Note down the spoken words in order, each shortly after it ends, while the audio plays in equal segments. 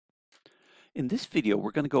In this video,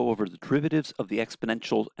 we're going to go over the derivatives of the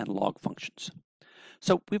exponential and log functions.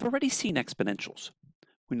 So we've already seen exponentials.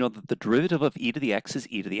 We know that the derivative of e to the x is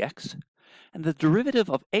e to the x, and the derivative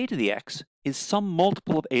of a to the x is some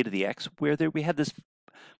multiple of a to the x, where we had this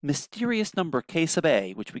mysterious number k sub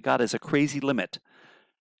a, which we got as a crazy limit.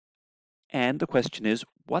 And the question is,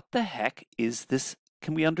 what the heck is this?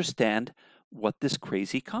 Can we understand what this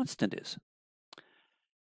crazy constant is?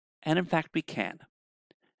 And in fact, we can.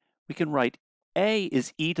 We can write a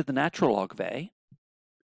is e to the natural log of a.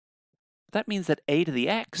 That means that a to the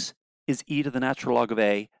x is e to the natural log of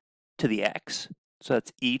a to the x. So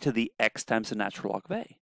that's e to the x times the natural log of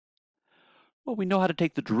a. Well, we know how to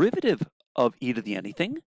take the derivative of e to the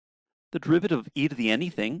anything. The derivative of e to the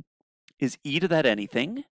anything is e to that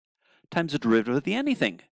anything times the derivative of the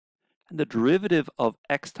anything. And the derivative of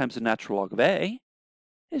x times the natural log of a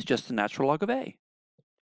is just the natural log of a.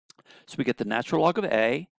 So we get the natural log of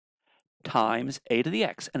a times a to the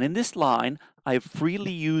x. And in this line, I've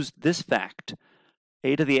freely used this fact.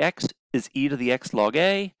 A to the x is e to the x log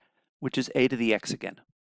a, which is a to the x again.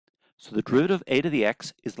 So the derivative of a to the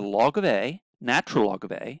x is the log of a, natural log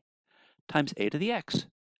of a, times a to the x.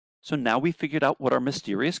 So now we figured out what our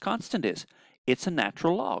mysterious constant is. It's a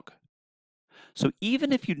natural log. So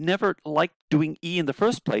even if you never liked doing e in the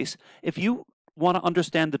first place, if you want to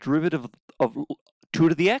understand the derivative of 2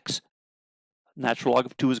 to the x, natural log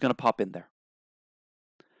of 2 is going to pop in there.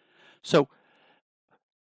 So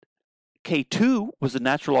K2 was the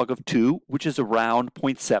natural log of 2, which is around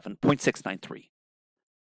 0.7, 0.693.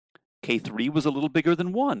 K3 was a little bigger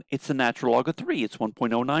than 1. It's the natural log of 3. It's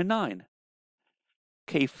 1.099.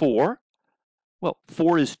 K4, well,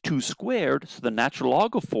 4 is 2 squared, so the natural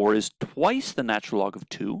log of 4 is twice the natural log of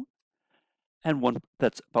 2, and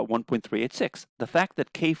that's about 1.386. The fact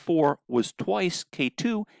that K4 was twice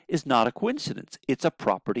K2 is not a coincidence. It's a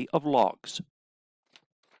property of logs.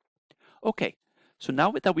 Okay, so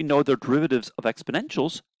now that we know the derivatives of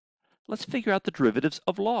exponentials, let's figure out the derivatives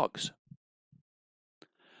of logs.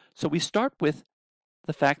 So we start with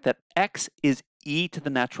the fact that x is e to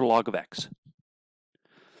the natural log of x.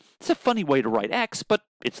 It's a funny way to write x, but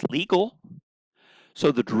it's legal.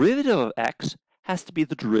 So the derivative of x has to be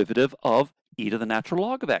the derivative of e to the natural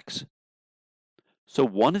log of x. So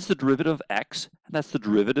 1 is the derivative of x, and that's the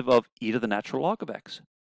derivative of e to the natural log of x.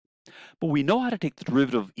 But we know how to take the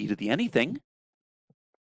derivative of e to the anything.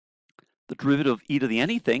 The derivative of e to the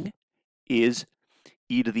anything is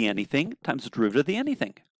e to the anything times the derivative of the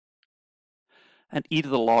anything. And e to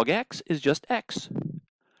the log x is just x.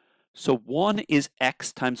 So 1 is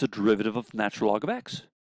x times the derivative of the natural log of x.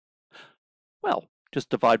 Well, just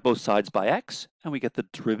divide both sides by x, and we get the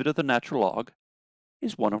derivative of the natural log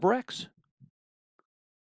is 1 over x.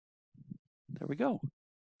 There we go.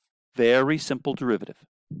 Very simple derivative.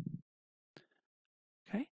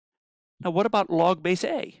 Okay. Now what about log base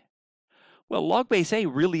a? Well, log base a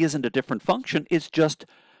really isn't a different function. It's just,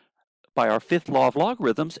 by our fifth law of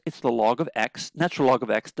logarithms, it's the log of x, natural log of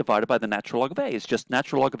x divided by the natural log of a. It's just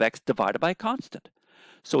natural log of x divided by a constant.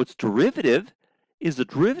 So its derivative is the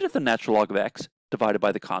derivative of the natural log of x divided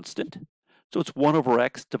by the constant. So it's 1 over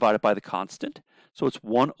x divided by the constant. So it's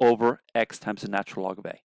 1 over x times the natural log of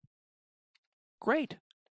a. Great.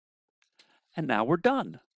 And now we're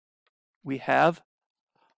done. We have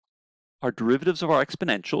our derivatives of our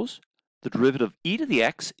exponentials. The derivative of e to the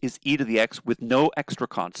x is e to the x with no extra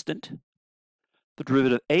constant. The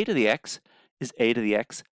derivative of a to the x is a to the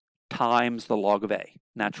x times the log of a,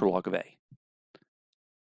 natural log of a.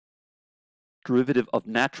 Derivative of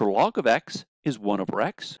natural log of x is 1 over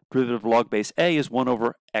x. Derivative of log base a is 1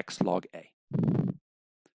 over x log a.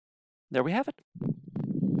 There we have it.